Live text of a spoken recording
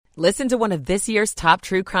Listen to one of this year's top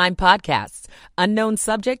true crime podcasts. Unknown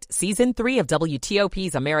Subject, Season 3 of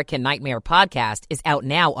WTOP's American Nightmare podcast is out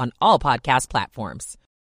now on all podcast platforms.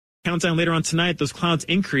 Countdown later on tonight, those clouds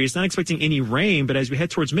increase. Not expecting any rain, but as we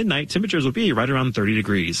head towards midnight, temperatures will be right around 30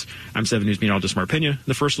 degrees. I'm 7 News meteorologist Mark Pena,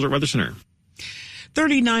 the First Alert Weather Center.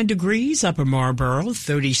 39 degrees Upper Marlboro,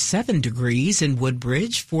 37 degrees in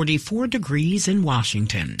Woodbridge, 44 degrees in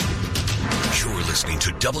Washington. You're listening to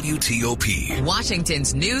WTOP,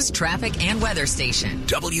 Washington's news, traffic, and weather station.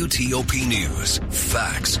 WTOP News.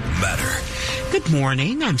 Facts matter. Good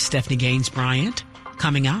morning. I'm Stephanie Gaines-Bryant.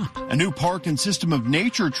 Coming up, a new park and system of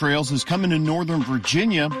nature trails is coming to Northern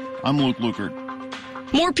Virginia. I'm Luke Lukert.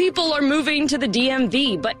 More people are moving to the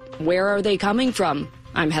DMV, but where are they coming from?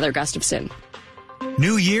 I'm Heather Gustafson.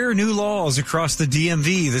 New year, new laws across the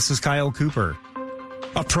DMV. This is Kyle Cooper.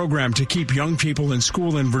 A program to keep young people in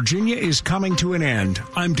school in Virginia is coming to an end.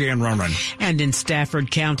 I'm Dan Ronan. And in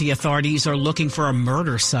Stafford County, authorities are looking for a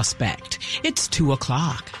murder suspect. It's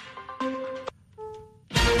 2:00.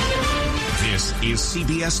 This is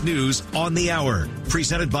CBS News on the Hour,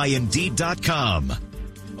 presented by Indeed.com.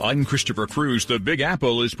 I'm Christopher Cruz. The Big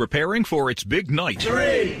Apple is preparing for its big night.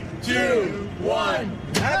 3, 2, 1.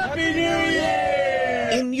 Happy New Year!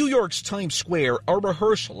 In New York's Times Square, a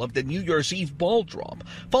rehearsal of the New Year's Eve ball drop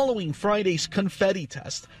following Friday's confetti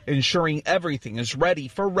test, ensuring everything is ready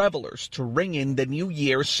for revelers to ring in the New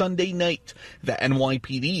Year Sunday night. The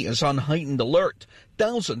NYPD is on heightened alert.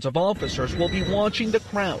 Thousands of officers will be watching the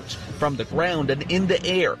crowds from the ground and in the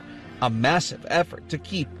air. A massive effort to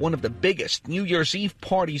keep one of the biggest New Year's Eve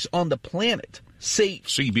parties on the planet safe.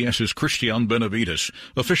 CBS's Christian Benavides.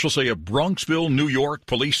 Officials say a Bronxville, New York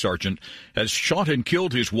police sergeant has shot and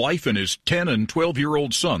killed his wife and his 10 and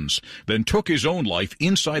 12-year-old sons, then took his own life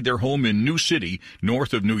inside their home in New City,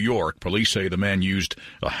 north of New York. Police say the man used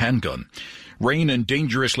a handgun. Rain and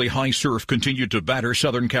dangerously high surf continued to batter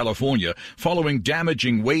Southern California following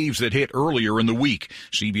damaging waves that hit earlier in the week.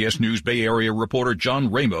 CBS News Bay Area reporter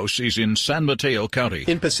John Ramos is in San Mateo County.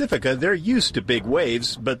 In Pacifica, they're used to big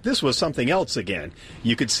waves, but this was something else again.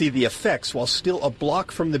 You could see the effects while still a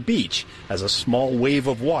block from the beach as a small wave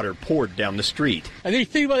of water poured down the street. And these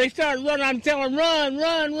people, they started running. I'm telling them, run,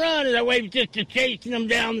 run, run, and that wave just chasing them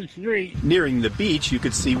down the street. Nearing the beach, you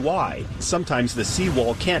could see why. Sometimes the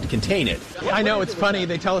seawall can't contain it. I know, it's funny.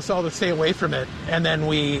 They tell us all to stay away from it, and then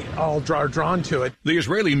we all are drawn to it. The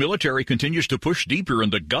Israeli military continues to push deeper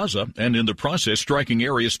into Gaza, and in the process striking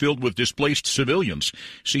areas filled with displaced civilians.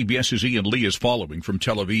 CBS's Ian Lee is following from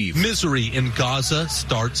Tel Aviv. Misery in Gaza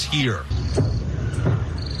starts here.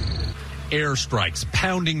 Airstrikes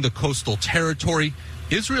pounding the coastal territory.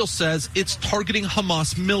 Israel says it's targeting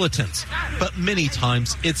Hamas militants, but many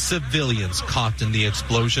times it's civilians caught in the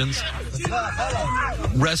explosions.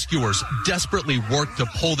 Rescuers desperately work to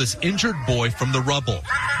pull this injured boy from the rubble.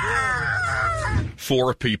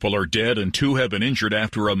 4 people are dead and 2 have been injured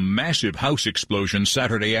after a massive house explosion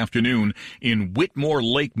Saturday afternoon in Whitmore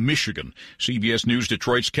Lake, Michigan. CBS News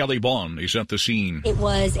Detroit's Kelly Bond is at the scene. It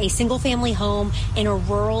was a single-family home in a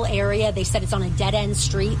rural area. They said it's on a dead-end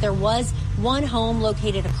street. There was one home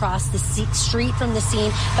located across the street from the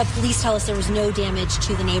scene, but police tell us there was no damage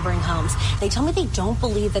to the neighboring homes. They tell me they don't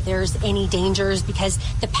believe that there's any dangers because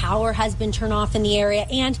the power has been turned off in the area,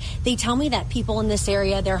 and they tell me that people in this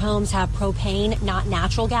area, their homes have propane, not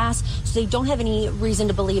natural gas, so they don't have any reason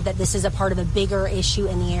to believe that this is a part of a bigger issue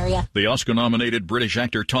in the area. The Oscar-nominated British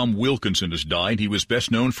actor Tom Wilkinson has died. He was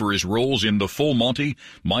best known for his roles in The Full Monty,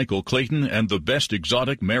 Michael Clayton, and The Best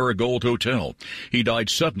Exotic Marigold Hotel. He died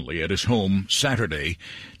suddenly at his home Saturday.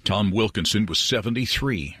 Tom Wilkinson was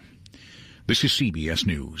 73. This is CBS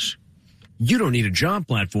News. You don't need a job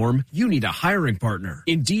platform, you need a hiring partner.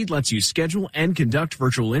 Indeed lets you schedule and conduct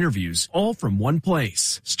virtual interviews all from one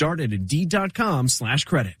place. Start at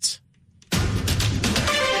Indeed.com/credits.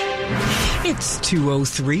 It's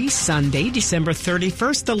 2:03, Sunday, December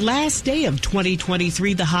 31st, the last day of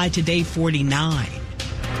 2023, the high today 49.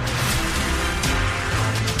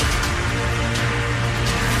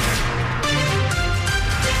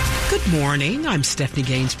 Good morning. I'm Stephanie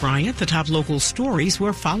Gaines-Bryant. The top local stories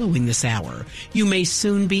we're following this hour. You may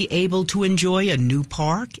soon be able to enjoy a new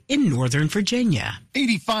park in Northern Virginia.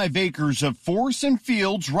 85 acres of forests and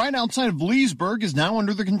fields right outside of Leesburg is now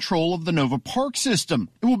under the control of the Nova Park system.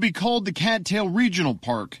 It will be called the Cattail Regional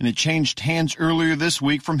Park, and it changed hands earlier this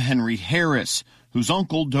week from Henry Harris, whose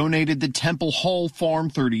uncle donated the Temple Hall farm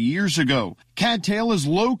 30 years ago. Cattail is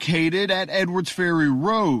located at Edwards Ferry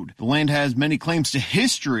Road. The land has many claims to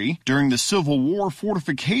history. During the Civil War,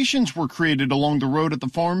 fortifications were created along the road at the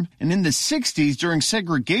farm, and in the 60s, during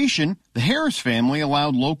segregation, the Harris family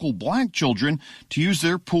allowed local black children to use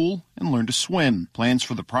their pool and learn to swim. Plans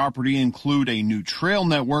for the property include a new trail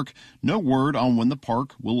network. No word on when the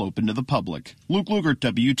park will open to the public. Luke Luger,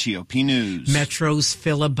 WTOP News. Metro's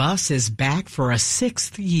Fill a Bus is back for a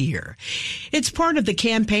 6th year. It's part of the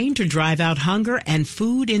campaign to drive out hunger and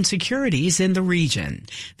food insecurities in the region.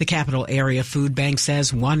 The Capital Area Food Bank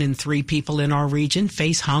says 1 in 3 people in our region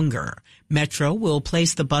face hunger. Metro will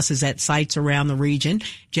place the buses at sites around the region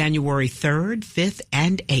January 3rd, 5th,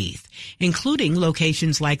 and 8th, including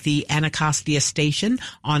locations like the Anacostia Station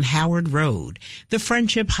on Howard Road, the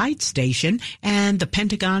Friendship Heights Station, and the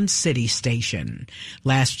Pentagon City Station.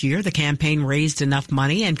 Last year, the campaign raised enough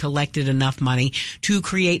money and collected enough money to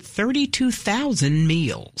create 32,000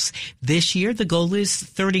 meals. This year, the goal is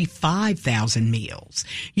 35,000 meals.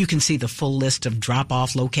 You can see the full list of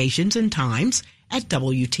drop-off locations and times at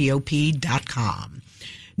WTOP.com.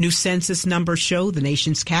 New census numbers show the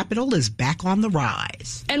nation's capital is back on the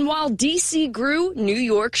rise. And while D.C. grew, New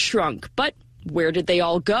York shrunk. But where did they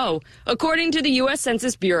all go? According to the U.S.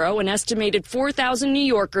 Census Bureau, an estimated 4,000 New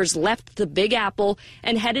Yorkers left the Big Apple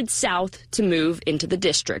and headed south to move into the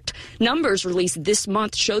district. Numbers released this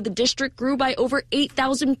month show the district grew by over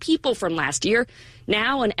 8,000 people from last year.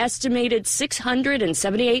 Now, an estimated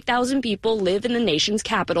 678,000 people live in the nation's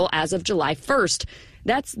capital as of July 1st.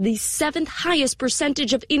 That's the 7th highest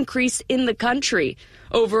percentage of increase in the country.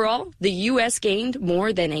 Overall, the U.S. gained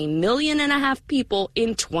more than 1.5 million people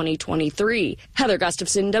in 2023. Heather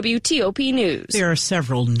Gustafson, WTOP News. There are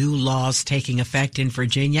several new laws taking effect in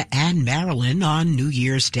Virginia and Maryland on New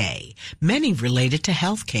Year's Day, many related to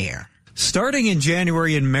health care. Starting in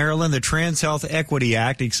January in Maryland, the Trans Health Equity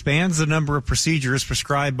Act expands the number of procedures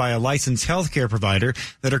prescribed by a licensed healthcare provider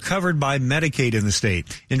that are covered by Medicaid in the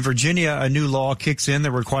state. In Virginia, a new law kicks in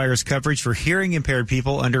that requires coverage for hearing impaired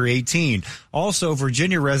people under 18. Also,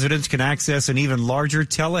 Virginia residents can access an even larger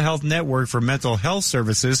telehealth network for mental health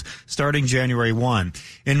services starting January 1.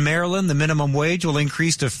 In Maryland, the minimum wage will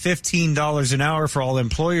increase to $15 an hour for all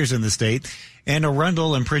employers in the state. Anne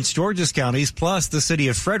Arundel and Prince George's counties, plus the city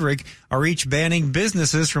of Frederick, are each banning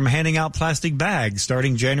businesses from handing out plastic bags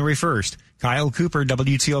starting January 1st. Kyle Cooper,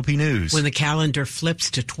 WTOP News. When the calendar flips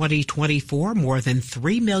to 2024, more than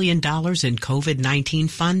 $3 million in COVID-19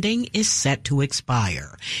 funding is set to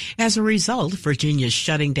expire. As a result, Virginia is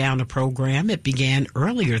shutting down a program it began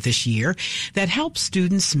earlier this year that helps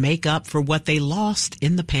students make up for what they lost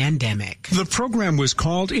in the pandemic. The program was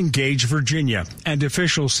called Engage Virginia, and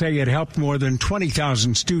officials say it helped more than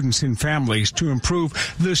 20,000 students and families to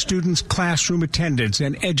improve the students' classroom attendance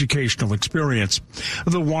and educational experience.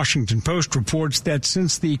 The Washington Post reports that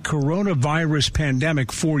since the coronavirus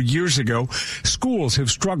pandemic 4 years ago, schools have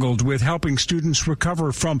struggled with helping students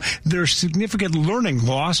recover from their significant learning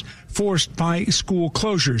loss forced by school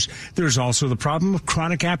closures. There's also the problem of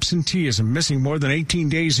chronic absenteeism, missing more than 18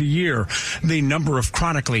 days a year. The number of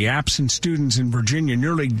chronically absent students in Virginia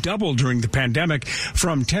nearly doubled during the pandemic,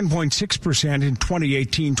 from 10.6% in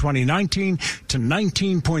 2018-2019 to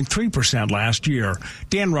 19.3% last year.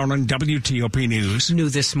 Dan Ronan, WTOP News. New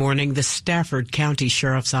this morning, the Stafford County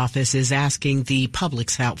Sheriff's Office is asking the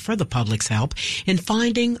public's help in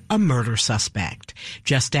finding a murder suspect.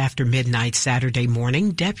 Just after midnight Saturday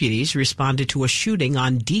morning, deputies responded to a shooting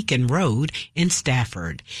on Deacon Road in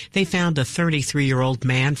Stafford. They found a 33-year-old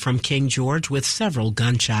man from King George with several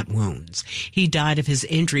gunshot wounds. He died of his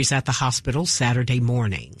injuries at the hospital Saturday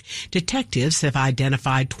morning. Detectives have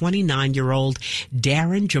identified 29-year-old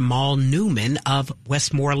Darren Jamal Newman of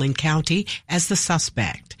Westmoreland County as the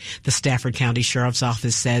suspect. The Stafford County Sheriff's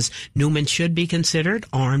Office says Newman should be considered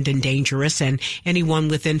armed and dangerous, and anyone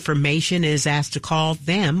with information is asked to call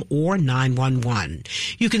them or 911.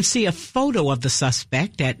 You can see a photo of the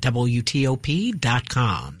suspect at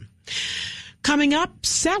WTOP.com. Coming up,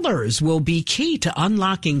 sellers will be key to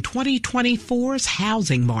unlocking 2024's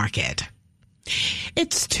housing market.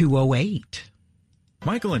 It's 2:08.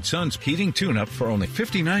 Michael & Son's heating tune-up for only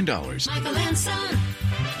 $59. Michael & Son.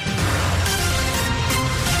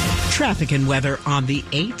 Traffic and weather on the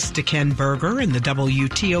 8s to Ken Berger in the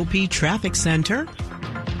WTOP Traffic Center.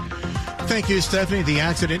 Thank you, Stephanie. The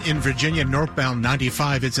accident in Virginia, northbound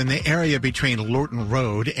 95. It's in the area between Lorton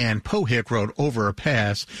Road and Pohick Road over a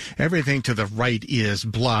pass. Everything to the right is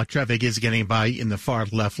blocked. Traffic is getting by in the far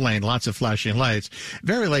left lane. Lots of flashing lights.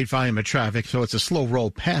 Very late volume of traffic, so it's a slow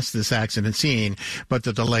roll past this accident scene, but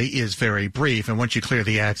the delay is very brief. And once you clear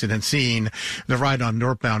the accident scene, the ride on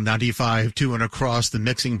northbound 95 to and across the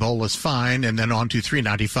mixing bowl is fine, and then on to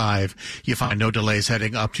 395. You find no delays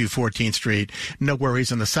heading up to 14th Street. No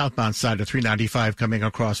worries on the southbound side of 395 coming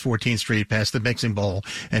across 14th Street past the mixing bowl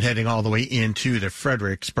and heading all the way into the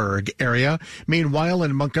Fredericksburg area. Meanwhile,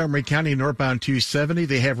 in Montgomery County, northbound 270,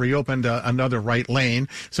 they have reopened another right lane.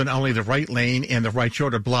 So not only the right lane and the right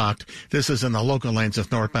shoulder blocked, this is in the local lanes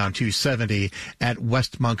of northbound 270 at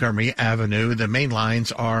West Montgomery Avenue. The main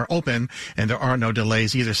lines are open and there are no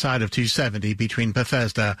delays either side of 270 between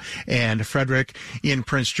Bethesda and Frederick. In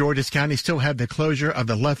Prince George's County, still have the closure of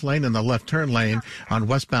the left lane and the left turn lane on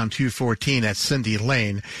westbound 214 at Cindy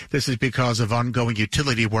Lane. This is because of ongoing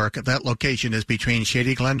utility work. That location is between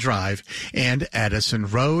Shady Glen Drive and Addison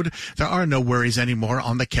Road. There are no worries anymore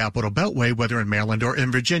on the Capitol Beltway, whether in Maryland or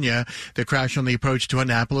in Virginia. The crash on the approach to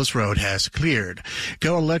Annapolis Road has cleared.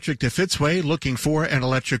 Go electric to Fitzway. Looking for an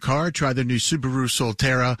electric car? Try the new Subaru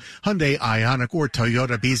Solterra, Hyundai Ioniq, or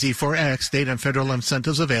Toyota BZ4X. State and federal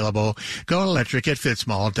incentives available. Go electric at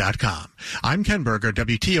fitzmall.com. I'm Ken Berger,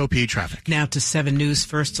 WTOP Traffic. Now to 7 News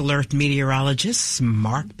First Alert meteorologist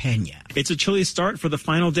Mark Pena. It's a chilly start for the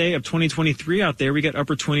final day of 2023 out there. We got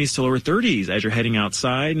upper 20s to lower 30s as you're heading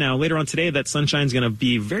outside. Now, later on today, that sunshine's going to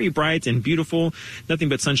be very bright and beautiful. Nothing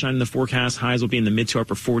but sunshine in the forecast. Highs will be in the mid to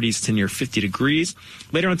upper 40s to near 50 degrees.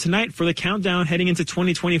 Later on tonight, for the countdown heading into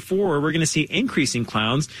 2024, we're going to see increasing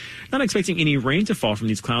clouds. Not expecting any rain to fall from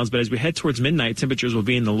these clouds, but as we head towards midnight, temperatures will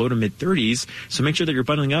be in the low to mid 30s. So make sure that you're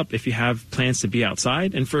bundling up if you have plans to be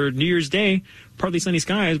outside. And for New Year's Day, partly sunny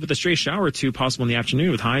skies with a stray shower or two possible in the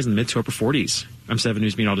afternoon with highs in the mid to upper 40s. I'm 7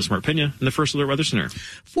 News meteorologist Mark Pena in the First Alert Weather Center.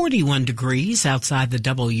 41 degrees outside the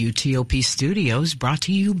WTOP studios, brought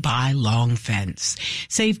to you by Long Fence.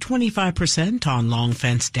 Save 25% on Long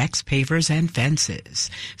Fence decks, pavers, and fences.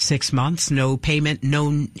 6 months, no payment,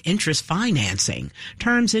 no interest financing.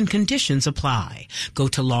 Terms and conditions apply. Go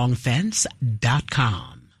to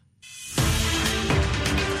longfence.com.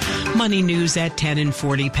 Money news at 10 and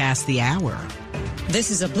 40 past the hour. This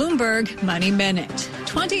is a Bloomberg Money Minute.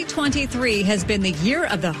 2023 has been the year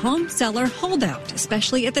of the home seller holdout,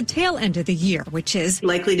 especially at the tail end of the year, which is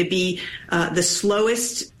likely to be the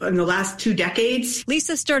slowest in the last 2 decades.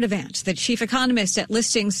 Lisa Sturdivant, the chief economist at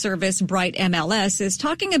listing service Bright MLS, is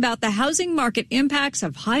talking about the housing market impacts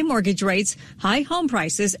of high mortgage rates, high home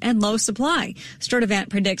prices, and low supply. Sturdivant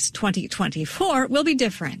predicts 2024 will be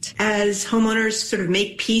different. As homeowners sort of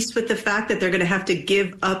make peace with the fact that they're going to have to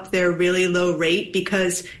give up their really low rate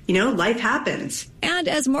because, life happens. And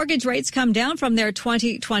as mortgage rates come down from their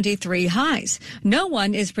 2023 highs, no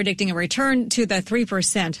one is predicting a return to the 3%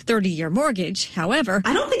 30-year mortgage. However,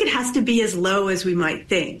 I don't think it has to be as low as we might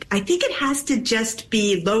think. I think it has to just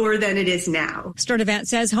be lower than it is now. Sturdivant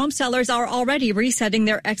says home sellers are already resetting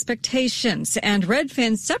their expectations, and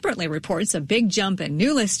Redfin separately reports a big jump in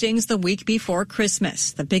new listings the week before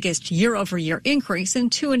Christmas, the biggest year-over-year increase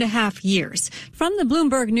in 2.5 years. From the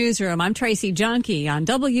Bloomberg Newsroom, I'm Tracy Jonke on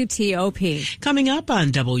WTOP. Coming up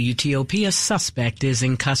on WTOP, a suspect is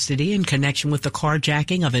in custody in connection with the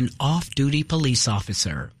carjacking of an off-duty police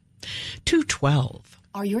officer. 2:12.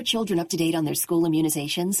 Are your children up to date on their school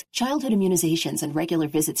immunizations? Childhood immunizations and regular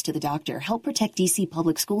visits to the doctor help protect D.C.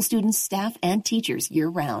 public school students, staff, and teachers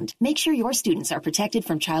year-round. Make sure your students are protected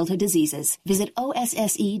from childhood diseases. Visit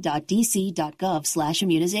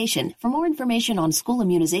osse.dc.gov/immunization for more information on school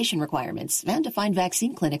immunization requirements and to find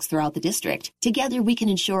vaccine clinics throughout the district. Together, we can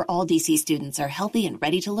ensure all D.C. students are healthy and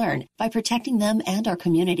ready to learn by protecting them and our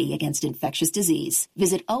community against infectious disease.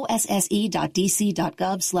 Visit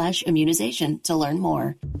osse.dc.gov/immunization to learn more.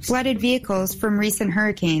 Flooded vehicles from recent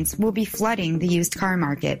hurricanes will be flooding the used car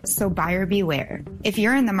market, so buyer beware. If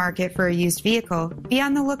you're in the market for a used vehicle, be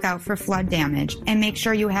on the lookout for flood damage and make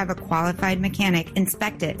sure you have a qualified mechanic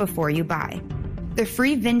inspect it before you buy. The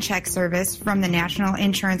free VIN check service from the National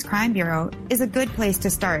Insurance Crime Bureau is a good place to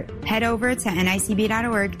start. Head over to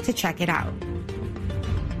nicb.org to check it out.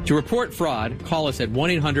 To report fraud, call us at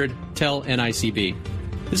 1-800-TEL-NICB.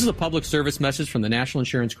 This is a public service message from the National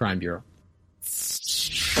Insurance Crime Bureau.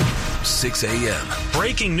 6 a.m.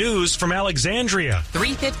 Breaking news from Alexandria.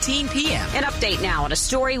 3:15 p.m. An update now on a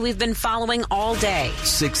story we've been following all day.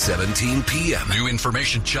 6:17 p.m. New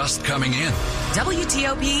information just coming in.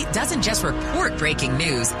 WTOP doesn't just report breaking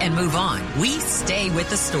news and move on. We stay with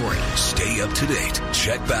the story. Stay up to date.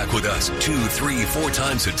 Check back with us 2, 3, 4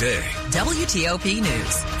 times a day. WTOP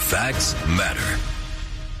News. Facts matter.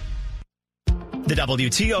 The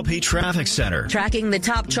WTOP Traffic Center. Tracking the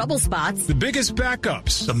top trouble spots. The biggest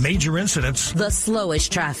backups. The major incidents. The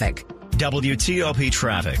slowest traffic. WTOP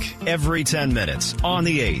Traffic. Every 10 minutes. On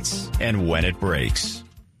the 8s. And when it breaks.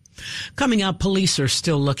 Coming up, police are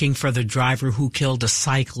still looking for the driver who killed a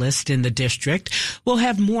cyclist in the district. We'll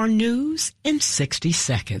have more news in 60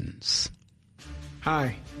 seconds.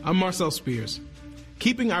 Hi, I'm Marcel Spears.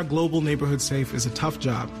 Keeping our global neighborhood safe is a tough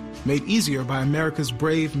job, made easier by America's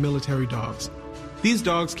brave military dogs. These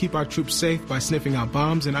dogs keep our troops safe by sniffing out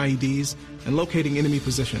bombs and IEDs and locating enemy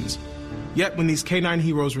positions. Yet when these K9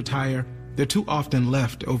 heroes retire, they're too often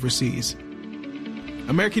left overseas.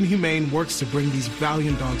 American Humane works to bring these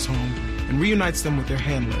valiant dogs home and reunites them with their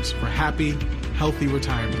handlers for happy, healthy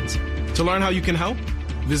retirements. To learn how you can help,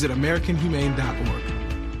 visit AmericanHumane.org.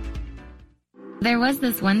 There was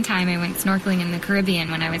this one time I went snorkeling in the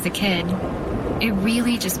Caribbean when I was a kid. It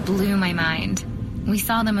really just blew my mind. We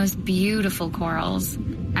saw the most beautiful corals.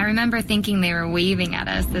 I remember thinking they were waving at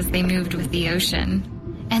us as they moved with the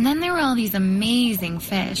ocean. And then there were all these amazing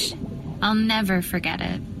fish. I'll never forget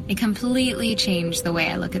it. It completely changed the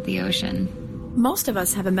way I look at the ocean. Most of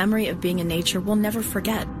us have a memory of being in nature we'll never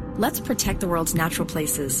forget. Let's protect the world's natural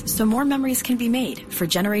places so more memories can be made for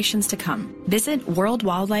generations to come. Visit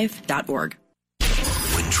worldwildlife.org.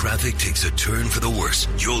 When traffic takes a turn for the worse,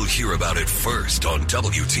 you'll hear about it first on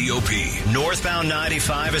WTOP. Northbound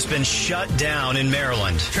 95 has been shut down in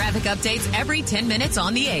Maryland. Traffic updates every 10 minutes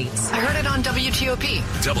on the 8s. I heard it on WTOP.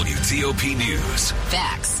 WTOP News.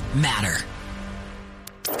 Facts matter.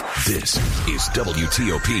 This is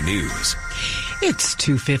WTOP News. It's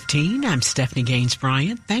 2:15. I'm Stephanie Gaines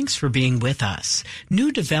Bryant. Thanks for being with us.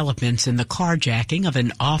 New developments in the carjacking of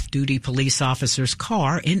an off-duty police officer's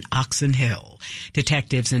car in Oxon Hill.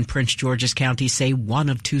 Detectives in Prince George's County say one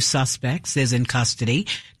of 2 suspects is in custody.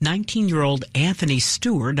 19-year-old Anthony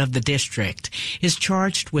Stewart of the district is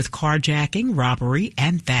charged with carjacking, robbery,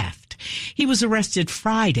 and theft. He was arrested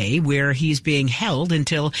Friday, where he's being held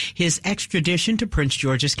until his extradition to Prince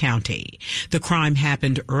George's County. The crime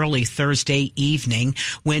happened early Thursday evening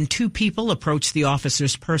when 2 people approached the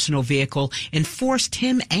officer's personal vehicle and forced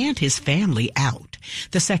him and his family out.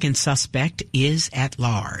 The second suspect is at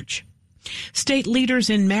large. State leaders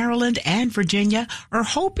in Maryland and Virginia are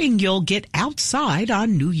hoping you'll get outside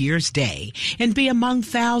on New Year's Day and be among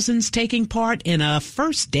thousands taking part in a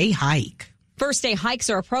first-day hike. First Day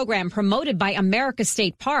Hikes are a program promoted by America's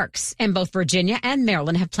state parks, and both Virginia and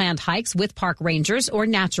Maryland have planned hikes with park rangers or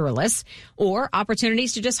naturalists, or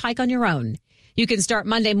opportunities to just hike on your own. You can start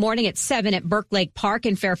Monday morning at 7 at Burke Lake Park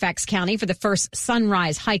in Fairfax County for the first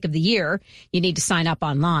sunrise hike of the year. You need to sign up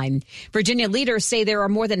online. Virginia leaders say there are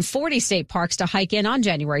more than 40 state parks to hike in on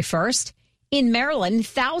January 1st. In Maryland,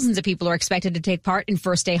 thousands of people are expected to take part in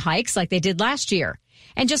First Day Hikes like they did last year.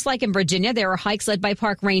 And just like in Virginia, there are hikes led by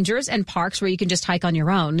park rangers and parks where you can just hike on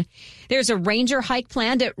your own. There's a ranger hike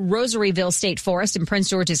planned at Rosaryville State Forest in Prince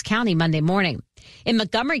George's County Monday morning. In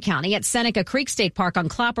Montgomery County at Seneca Creek State Park on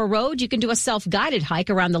Clapper Road, you can do a self-guided hike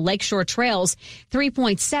around the Lakeshore Trail's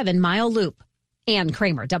 3.7-mile loop. Ann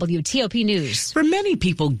Kramer, WTOP News. For many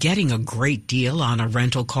people, getting a great deal on a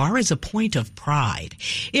rental car is a point of pride.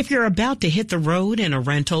 If you're about to hit the road in a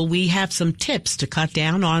rental, we have some tips to cut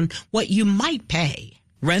down on what you might pay.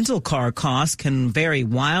 Rental car costs can vary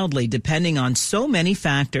wildly depending on so many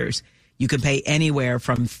factors. You can pay anywhere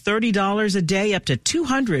from $30 a day up to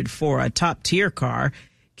 $200 for a top-tier car.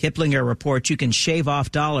 Kiplinger reports you can shave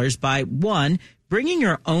off dollars by 1, bringing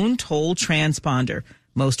your own toll transponder.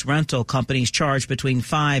 Most rental companies charge between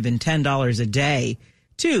 $5 and $10 a day.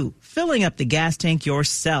 2, filling up the gas tank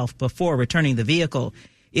yourself before returning the vehicle.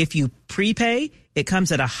 If you prepay, it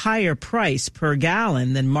comes at a higher price per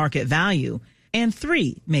gallon than market value. And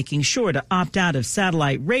 3, making sure to opt out of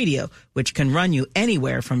satellite radio, which can run you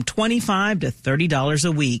anywhere from $25 to $30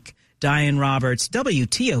 a week. Diane Roberts,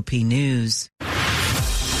 WTOP News.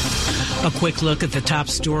 A quick look at the top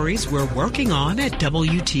stories we're working on at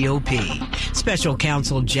WTOP. Special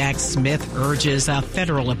Counsel Jack Smith urges a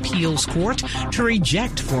federal appeals court to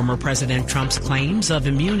reject former President Trump's claims of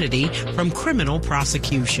immunity from criminal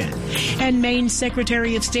prosecution. And Maine's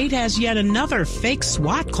Secretary of State has yet another fake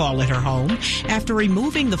SWAT call at her home after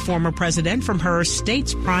removing the former president from her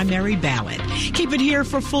state's primary ballot. Keep it here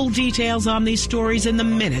for full details on these stories in the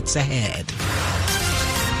minutes ahead.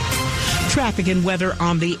 Traffic and weather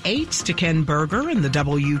on the 8s to Ken Berger in the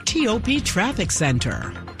WTOP Traffic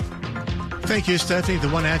Center. Thank you, Stephanie. The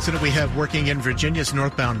one accident we have working in Virginia is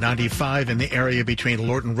northbound 95 in the area between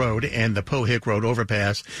Lorton Road and the Pohick Road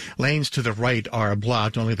overpass. Lanes to the right are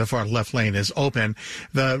blocked. Only the far left lane is open.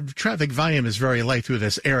 The traffic volume is very light through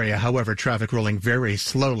this area. However, traffic rolling very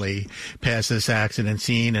slowly past this accident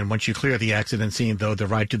scene. And once you clear the accident scene, though, the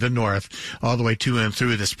right to the north, all the way to and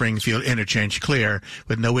through the Springfield interchange clear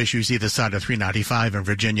with no issues either side of 395 in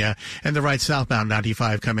Virginia. And the right southbound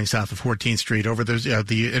 95 coming south of 14th Street over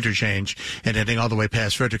the interchange and heading all the way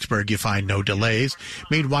past Fredericksburg, you find no delays.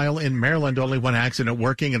 Meanwhile, in Maryland, only one accident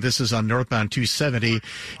working, and this is on northbound 270.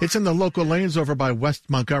 It's in the local lanes over by West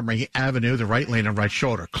Montgomery Avenue. The right lane and right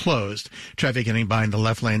shoulder closed. Traffic getting by in the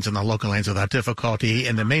left lanes and the local lanes without difficulty.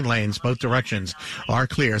 In the main lanes, both directions are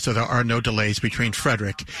clear, so there are no delays between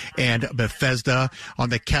Frederick and Bethesda. On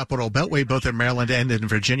the Capitol Beltway, both in Maryland and in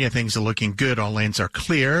Virginia, things are looking good. All lanes are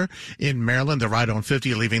clear. In Maryland, the right on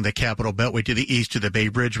 50 leaving the Capitol Beltway to the east to the Bay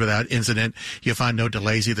Bridge without incident. You'll find no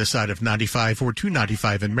delays either side of 95 or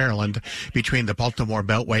 295 in Maryland between the Baltimore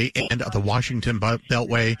Beltway and the Washington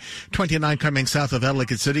Beltway. 29 coming south of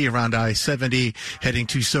Ellicott City around I-70 heading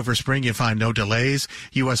to Silver Spring. You find no delays.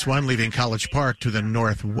 US 1 leaving College Park to the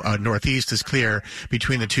northeast is clear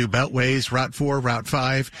between the two beltways. Route 4, Route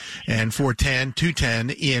 5, and 410,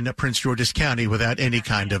 210 in Prince George's County without any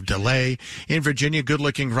kind of delay. In Virginia,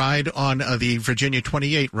 good-looking ride on the Virginia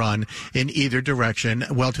 28 run in either direction,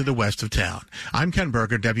 well to the west of town. I'm Ken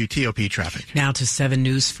Berger, WTOP Traffic. Now to 7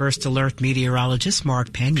 News First Alert meteorologist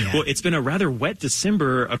Mark Pena. Well, it's been a rather wet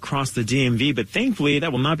December across the DMV, but thankfully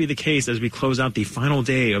that will not be the case as we close out the final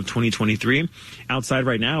day of 2023. Outside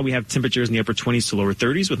right now, we have temperatures in the upper 20s to lower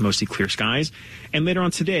 30s with mostly clear skies. And later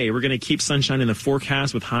on today, we're going to keep sunshine in the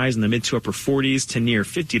forecast with highs in the mid to upper 40s to near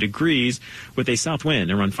 50 degrees with a south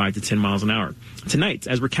wind around 5 to 10 miles an hour. Tonight,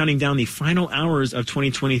 as we're counting down the final hours of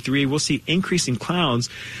 2023, we'll see increasing clouds.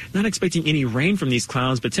 Not expecting any rain from these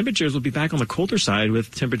clouds, but temperatures will be back on the colder side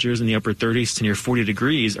with temperatures in the upper 30s to near 40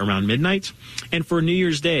 degrees around midnight. And for New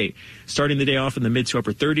Year's Day, starting the day off in the mid to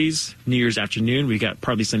upper 30s. New Year's afternoon, we got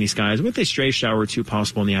partly sunny skies with a stray shower or two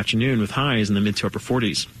possible in the afternoon with highs in the mid to upper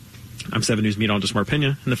 40s. I'm 7 News meteorologist Mark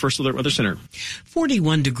Pena in the First Alert Weather Center.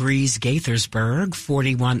 41 degrees Gaithersburg,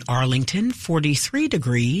 41 Arlington, 43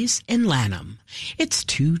 degrees in Lanham. It's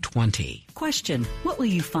 2:20. Question: what will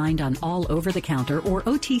you find on all over-the-counter or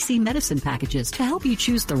OTC medicine packages to help you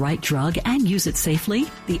choose the right drug and use it safely?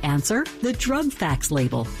 The answer? The Drug Facts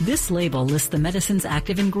label. This label lists the medicine's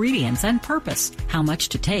active ingredients and purpose, how much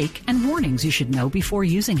to take, and warnings you should know before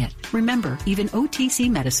using it. Remember, even OTC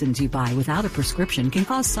medicines you buy without a prescription can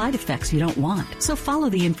cause side effects you don't want. So follow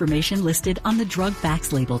the information listed on the Drug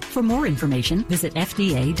Facts label. For more information, visit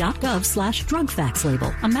fda.gov/Drug Facts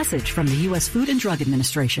label. A message from the U.S. Food and Drug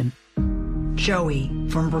Administration. Joey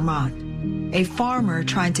from Vermont, a farmer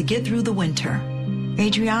trying to get through the winter.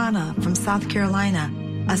 Adriana from South Carolina,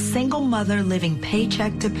 a single mother living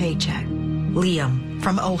paycheck to paycheck. Liam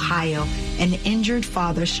from Ohio, an injured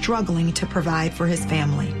father struggling to provide for his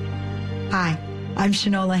family. Hi, I'm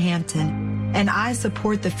Shanola Hampton, and I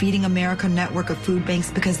support the Feeding America network of food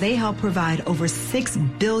banks because they help provide over 6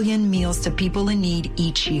 billion meals to people in need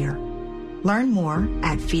each year. Learn more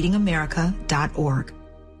at feedingamerica.org.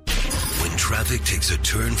 When traffic takes a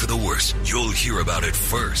turn for the worse, you'll hear about it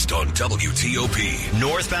first on WTOP.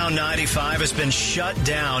 Northbound 95 has been shut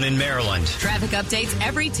down in Maryland. Traffic updates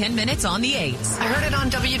every 10 minutes on the 8s. I heard it on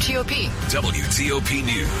WTOP. WTOP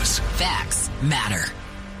News. Facts matter.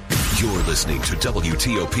 You're listening to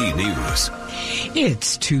WTOP News.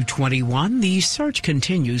 It's 2:21. The search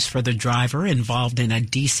continues for the driver involved in a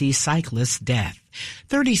D.C. cyclist's death.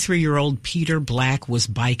 33-year-old Peter Black was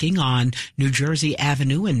biking on New Jersey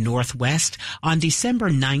Avenue in Northwest on December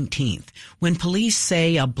 19th when police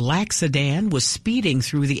say a black sedan was speeding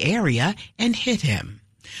through the area and hit him.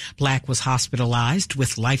 Black was hospitalized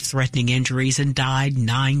with life-threatening injuries and died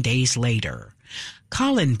 9 days later.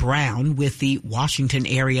 Colin Brown with the Washington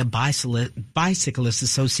Area Bicyclist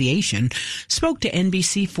Association spoke to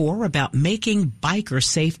NBC4 about making biker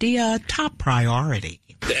safety a top priority.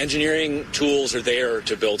 The engineering tools are there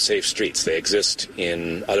to build safe streets. They exist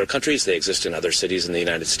in other countries. They exist in other cities in the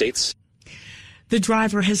United States. The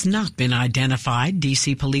driver has not been identified.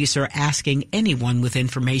 D.C. police are asking anyone with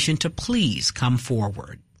information to please come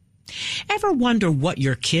forward. Ever wonder what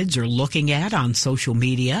your kids are looking at on social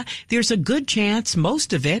media? There's a good chance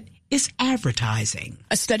most of it is advertising.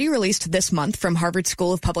 A study released this month from Harvard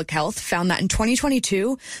School of Public Health found that in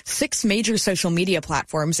 2022, 6 major social media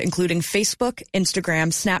platforms, including Facebook,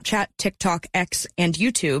 Instagram, Snapchat, TikTok, X, and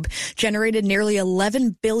YouTube, generated nearly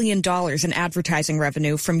 $11 billion in advertising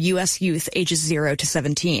revenue from U.S. youth ages 0 to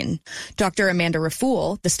 17. Dr. Amanda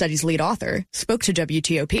Rafool, the study's lead author, spoke to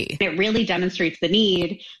WTOP. It really demonstrates the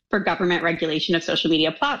need for government regulation of social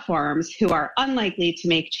media platforms who are unlikely to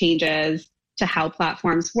make changes to how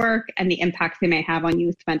platforms work and the impact they may have on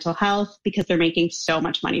youth mental health because they're making so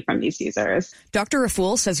much money from these users. Dr.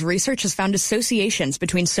 Rafool says research has found associations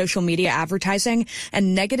between social media advertising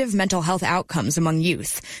and negative mental health outcomes among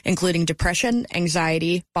youth, including depression,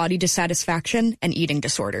 anxiety, body dissatisfaction, and eating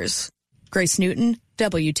disorders. Grace Newton,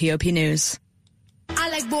 WTOP News. I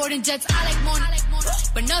like boarding jets, I like more,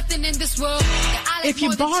 but nothing in this world. If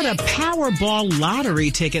you bought a Powerball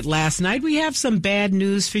lottery ticket last night, we have some bad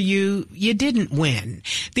news for you. You didn't win.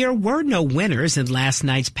 There were no winners in last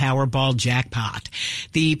night's Powerball jackpot.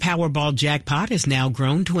 The Powerball jackpot has now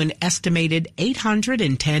grown to an estimated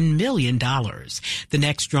 $810 million. The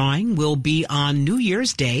next drawing will be on New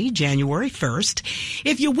Year's Day, January 1st.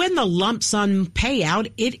 If you win the lump sum payout,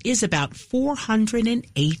 it is about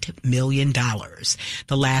 $408 million.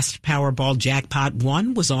 The last Powerball jackpot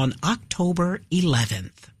won was on October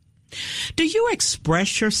 11th. Do you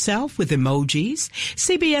express yourself with emojis?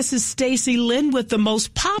 CBS's Stacey Lynn with the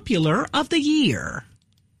most popular of the year.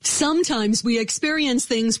 Sometimes we experience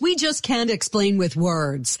things we just can't explain with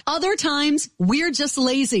words. Other times, we're just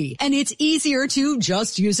lazy, and it's easier to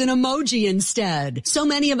just use an emoji instead. So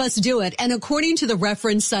many of us do it, and according to the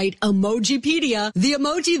reference site Emojipedia, the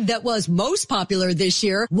emoji that was most popular this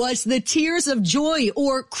year was the tears of joy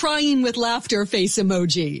or crying with laughter face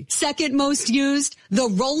emoji. Second most used, the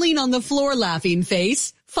rolling on the floor laughing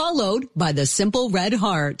face, followed by the simple red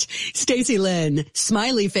heart. Stacey Lynn,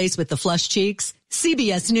 smiley face with the flushed cheeks,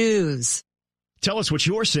 CBS News. Tell us what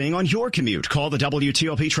you're seeing on your commute. Call the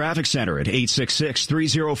WTOP Traffic Center at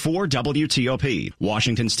 866-304-WTOP.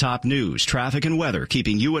 Washington's top news, traffic, and weather,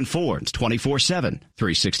 keeping you informed 24/7,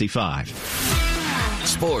 365.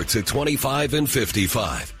 Sports at 25 and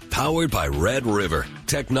 55. Powered by Red River.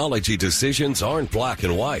 Technology decisions aren't black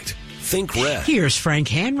and white. Think red. Here's Frank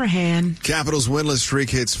Hanrahan. Capitals' winless streak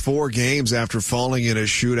hits 4 games after falling in a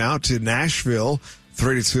shootout to Nashville.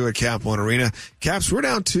 3-2 at Cap One Arena. Caps were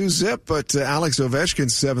down 2-0, but Alex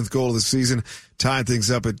Ovechkin's 7th goal of the season tied things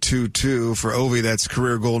up at 2-2. For Ovi, that's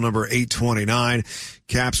career goal number 829.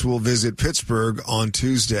 Caps will visit Pittsburgh on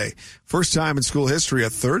Tuesday. First time in school history, a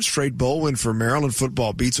 3rd straight bowl win for Maryland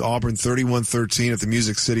football beats Auburn 31-13 at the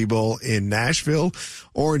Music City Bowl in Nashville.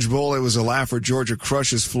 Orange Bowl, it was a laugh for Georgia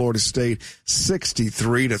crushes Florida State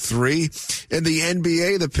 63-3. In the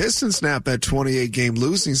NBA, the Pistons snapped that 28-game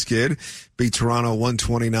losing skid, beat Toronto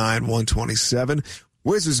 129-127.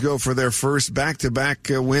 Wizards go for their first back-to-back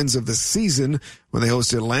wins of the season when they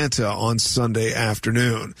host Atlanta on Sunday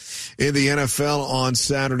afternoon. In the NFL on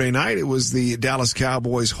Saturday night, it was the Dallas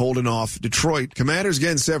Cowboys holding off Detroit. Commanders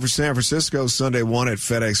getting set for San Francisco Sunday 1 at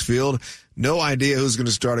FedEx Field. No idea who's going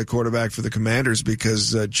to start at quarterback for the Commanders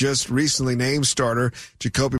because just recently named starter Jacoby